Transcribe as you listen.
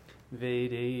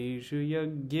Vedeshu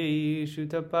yagyeshu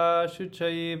tapashu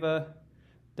chaiva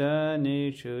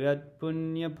daneshu yat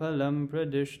punya palam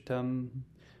pradishtam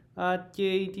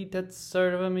atyeti tat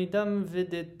sarvamidam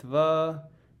viditva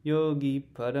yogi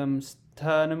param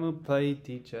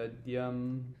sthanamupaiti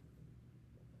chadyam.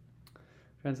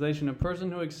 Translation: a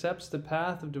person who accepts the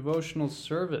path of devotional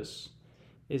service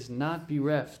is not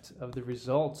bereft of the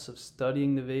results of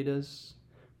studying the Vedas,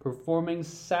 performing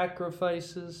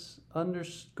sacrifices,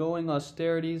 undergoing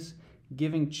austerities,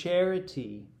 giving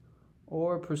charity,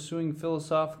 or pursuing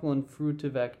philosophical and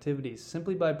fruitive activities.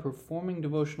 Simply by performing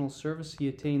devotional service, he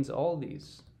attains all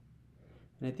these.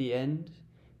 And at the end,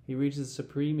 he reaches the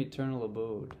supreme eternal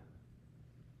abode.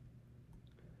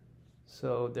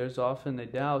 So there's often a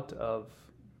doubt of,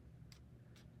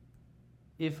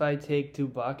 if I take to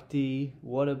bhakti,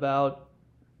 what about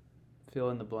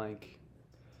fill in the blank?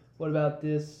 What about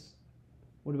this?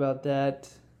 What about that?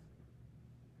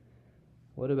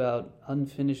 What about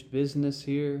unfinished business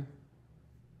here?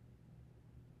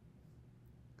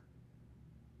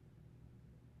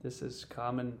 This is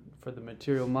common for the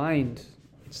material mind.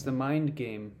 It's the mind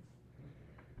game.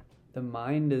 The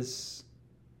mind is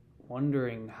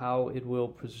wondering how it will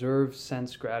preserve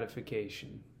sense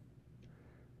gratification.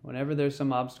 Whenever there's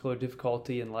some obstacle or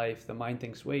difficulty in life, the mind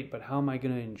thinks, wait, but how am I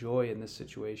going to enjoy in this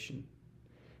situation?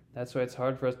 That's why it's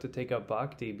hard for us to take up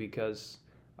bhakti, because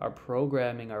our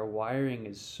programming, our wiring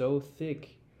is so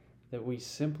thick that we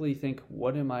simply think,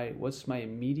 what's my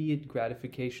immediate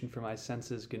gratification for my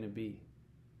senses going to be?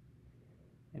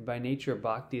 And by nature,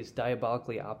 bhakti is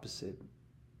diabolically opposite.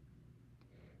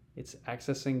 It's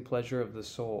accessing pleasure of the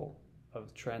soul,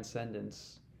 of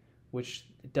transcendence, which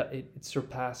it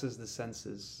surpasses the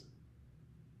senses.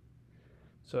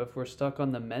 So if we're stuck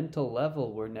on the mental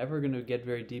level, we're never going to get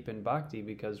very deep in bhakti,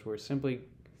 because we're simply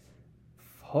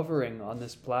hovering on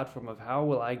this platform of how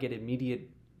will I get immediate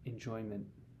enjoyment.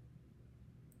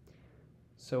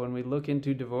 So when we look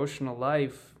into devotional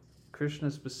life, Krishna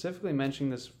is specifically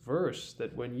mentioning this verse,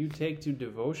 that when you take to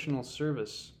devotional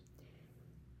service,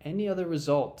 any other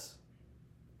result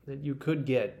that you could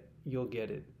get, you'll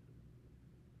get it.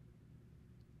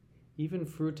 Even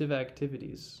fruitive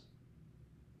activities,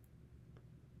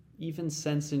 even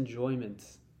sense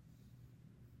enjoyment.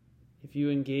 If you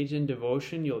engage in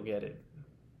devotion, you'll get it.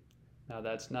 Now,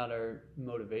 that's not our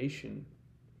motivation.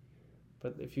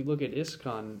 But if you look at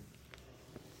ISKCON,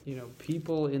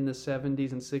 people in the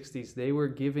 70s and 60s, they were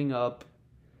giving up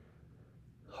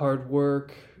hard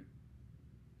work,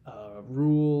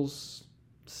 rules,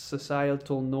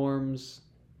 societal norms,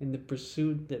 in the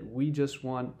pursuit that we just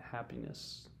want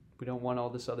happiness. We don't want all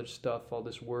this other stuff, all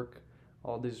this work,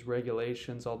 all these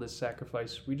regulations, all this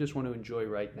sacrifice. We just want to enjoy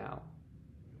right now.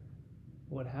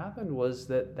 What happened was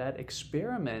that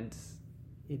experiment,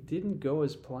 it didn't go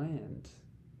as planned.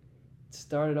 It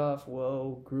started off,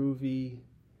 groovy,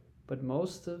 but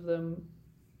most of them,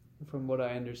 from what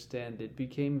I understand, it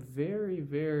became very,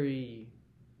 very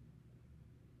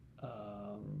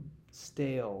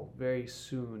stale very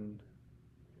soon.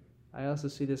 I also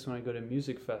see this when I go to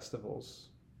music festivals.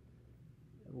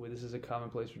 This is a common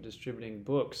place for distributing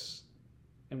books.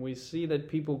 And we see that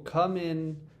people come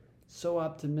in so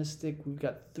optimistic. We've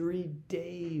got 3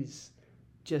 days,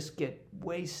 just get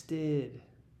wasted,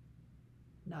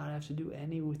 not have to do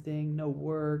anything, no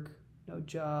work, no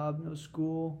job, no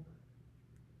school.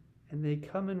 And they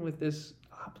come in with this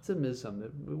optimism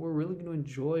that we're really going to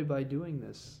enjoy by doing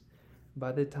this.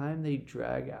 By the time they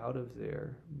drag out of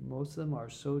there, most of them are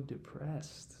so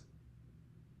depressed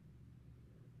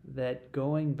that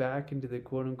going back into the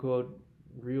quote-unquote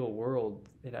real world,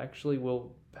 it actually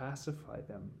will pacify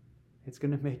them. It's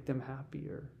going to make them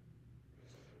happier.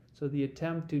 So the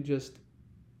attempt to just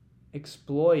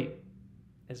exploit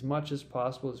as much as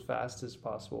possible, as fast as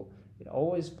possible, it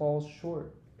always falls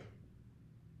short,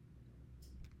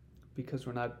 because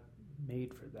we're not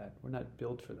made for that. We're not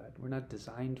built for that. We're not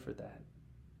designed for that.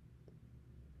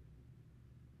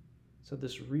 So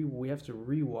we have to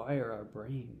rewire our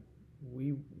brain.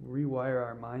 We rewire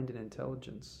our mind and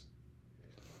intelligence.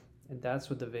 And that's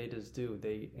what the Vedas do.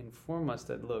 They inform us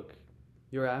that, look,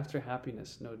 you're after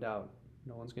happiness, no doubt.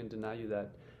 No one's going to deny you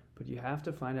that. But you have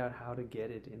to find out how to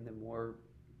get it in the more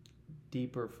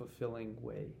deeper, fulfilling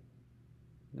way.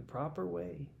 In the proper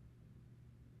way.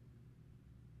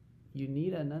 You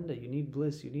need ananda, you need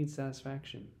bliss, you need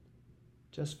satisfaction.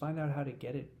 Just find out how to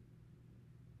get it.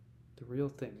 The real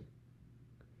thing.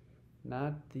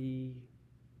 Not the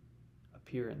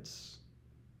appearance,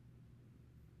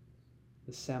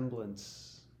 the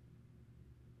semblance.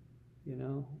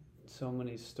 so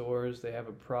many stores, they have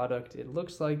a product. It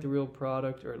looks like the real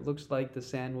product, or it looks like the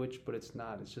sandwich, but it's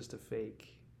not. It's just a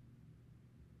fake.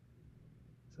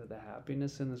 So the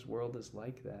happiness in this world is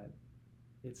like that.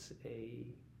 It's a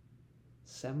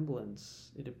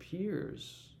semblance. It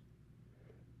appears.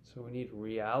 So we need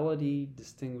reality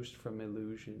distinguished from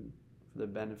illusion for the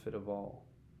benefit of all.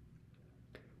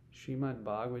 Srimad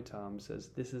Bhagavatam says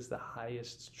this is the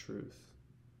highest truth.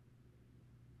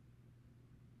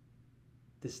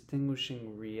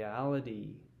 Distinguishing reality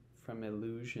from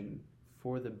illusion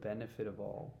for the benefit of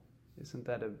all. Isn't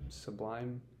that a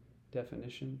sublime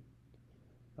definition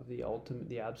of the ultimate,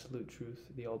 the absolute truth,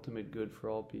 the ultimate good for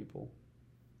all people?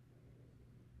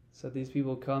 So these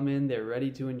people come in, they're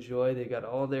ready to enjoy, they got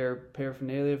all their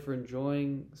paraphernalia for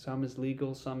enjoying. Some is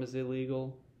legal, some is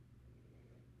illegal.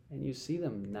 And you see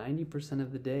them 90%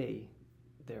 of the day,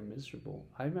 they're miserable.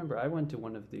 I remember I went to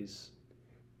one of these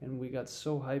and we got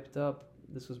so hyped up.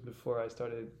 This was before I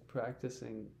started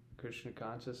practicing Krishna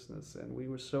consciousness, and we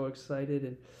were so excited,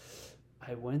 and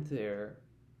I went there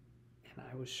and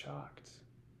I was shocked.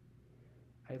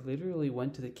 I literally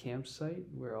went to the campsite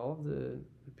where all the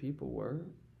people were.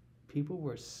 People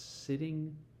were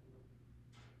sitting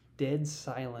dead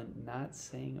silent, not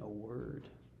saying a word.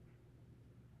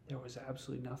 There was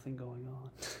absolutely nothing going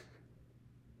on.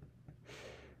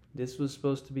 This was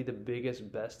supposed to be the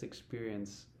biggest, best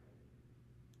experience.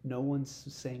 No one's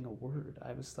saying a word.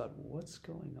 I was thought, what's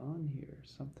going on here?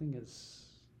 Something is...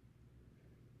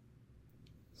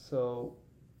 So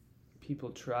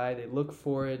people try, they look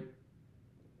for it,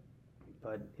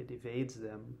 but it evades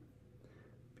them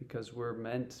because we're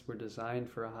designed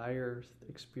for a higher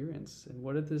experience. And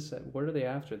what are they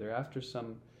after? They're after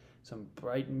some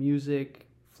bright music,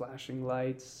 flashing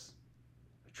lights,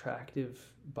 attractive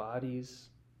bodies.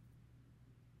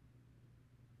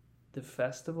 The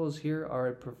festivals here are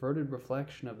a perverted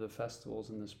reflection of the festivals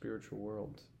in the spiritual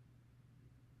world,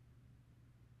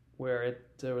 where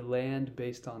it's a land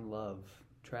based on love.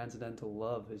 Transcendental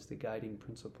love is the guiding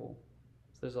principle.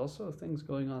 So there's also things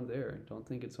going on there. Don't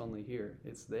think it's only here.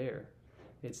 It's there.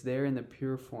 It's there in the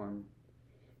pure form.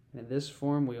 And in this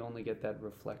form, we only get that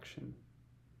reflection.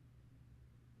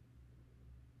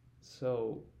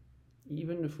 So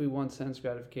even if we want sense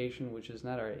gratification, which is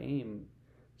not our aim,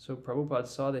 so Prabhupada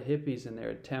saw the hippies in their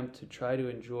attempt to try to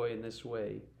enjoy in this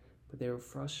way, but they were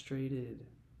frustrated,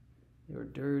 they were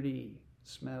dirty,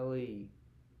 smelly,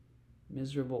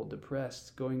 miserable,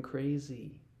 depressed, going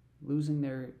crazy, losing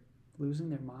their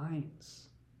minds.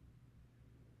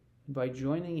 And by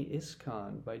joining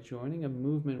ISKCON, by joining a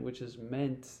movement which is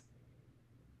meant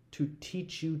to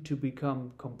teach you to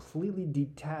become completely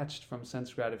detached from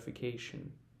sense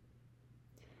gratification,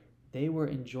 they were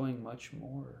enjoying much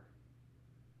more.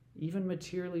 Even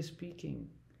materially speaking,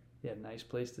 they had a nice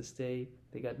place to stay,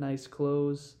 they got nice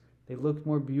clothes, they looked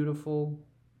more beautiful,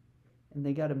 and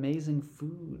they got amazing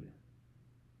food,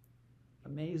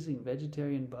 amazing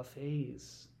vegetarian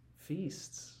buffets,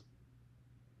 feasts.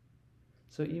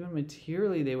 So even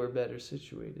materially they were better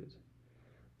situated.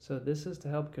 So this is to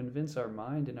help convince our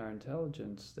mind and our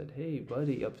intelligence that, hey,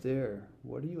 buddy, up there,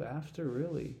 what are you after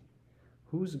really?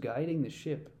 Who's guiding the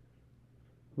ship?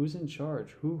 Who's in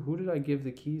charge? Who did I give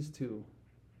the keys to?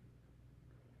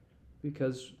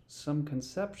 Because some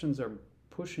conceptions are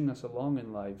pushing us along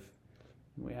in life.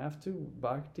 And we have to,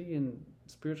 bhakti and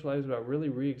spiritual life is about really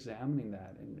re-examining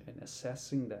that and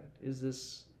assessing that. Is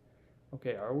this,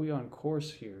 okay, are we on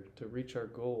course here to reach our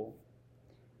goal?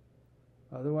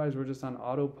 Otherwise, we're just on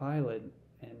autopilot.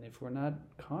 And if we're not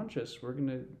conscious, we're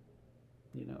going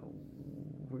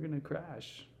to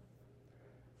crash.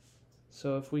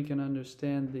 So if we can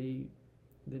understand the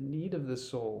need of the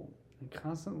soul and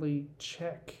constantly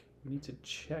we need to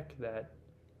check that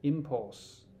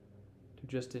impulse to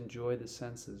just enjoy the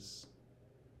senses.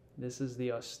 This is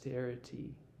the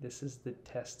austerity. This is the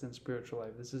test in spiritual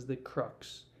life. This is the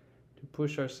crux, to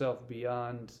push ourselves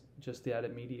beyond just that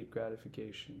immediate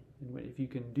gratification. And if you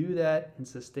can do that and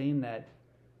sustain that,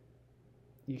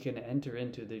 you can enter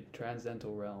into the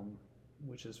transcendental realm,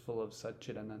 which is full of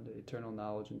Satchidananda, eternal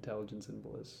knowledge, intelligence, and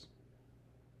bliss.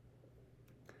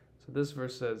 So this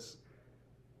verse says,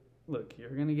 look, you're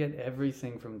going to get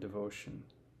everything from devotion.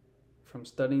 From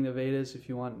studying the Vedas, if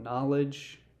you want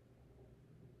knowledge.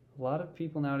 A lot of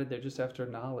people nowadays, they're just after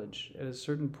knowledge. At a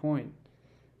certain point,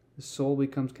 the soul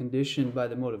becomes conditioned by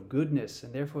the mode of goodness,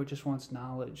 and therefore it just wants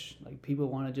knowledge. Like people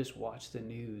want to just watch the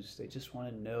news. They just want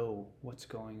to know what's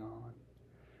going on.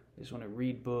 They just want to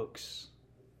read books.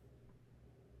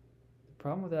 The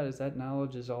problem with that is that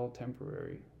knowledge is all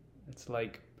temporary. It's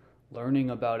like learning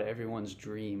about everyone's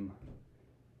dream.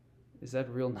 Is that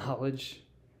real knowledge?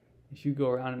 If you go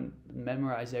around and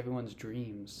memorize everyone's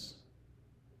dreams,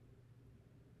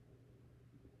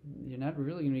 you're not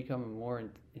really going to become a more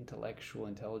intellectual,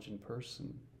 intelligent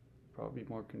person. Probably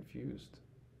more confused.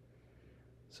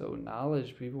 So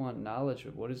knowledge, people want knowledge,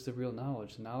 but what is the real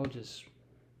knowledge?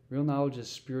 Real knowledge is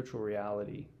spiritual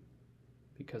reality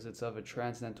because it's of a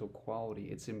transcendental quality.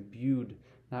 It's imbued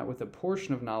not with a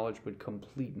portion of knowledge, but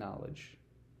complete knowledge.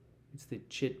 It's the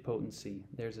chit potency.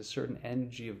 There's a certain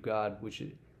energy of God which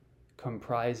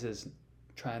comprises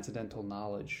transcendental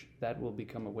knowledge that will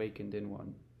become awakened in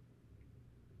one.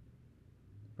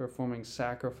 Performing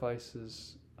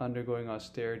sacrifices, undergoing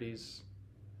austerities,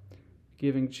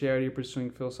 giving charity, pursuing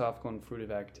philosophical and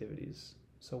fruitive activities.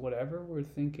 So whatever we're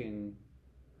thinking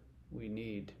we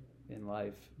need in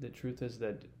life, the truth is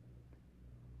that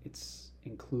it's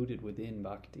included within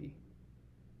bhakti.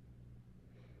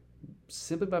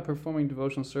 Simply by performing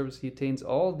devotional service, he attains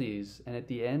all these, and at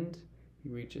the end,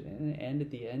 you reach it. And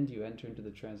at the end, you enter into the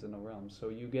transcendental realm. So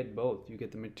you get both. You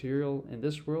get the material in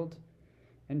this world,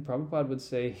 and Prabhupada would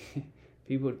say,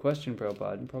 people would question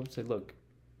Prabhupada, and Prabhupada would say, look,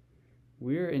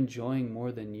 we're enjoying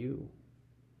more than you.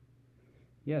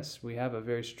 Yes, we have a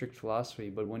very strict philosophy,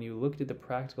 but when you look at the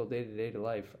practical day-to-day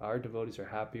life, our devotees are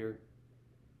happier,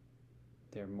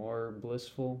 they're more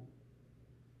blissful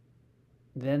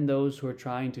than those who are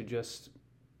trying to just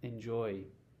enjoy.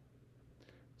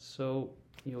 So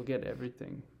you'll get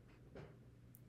everything.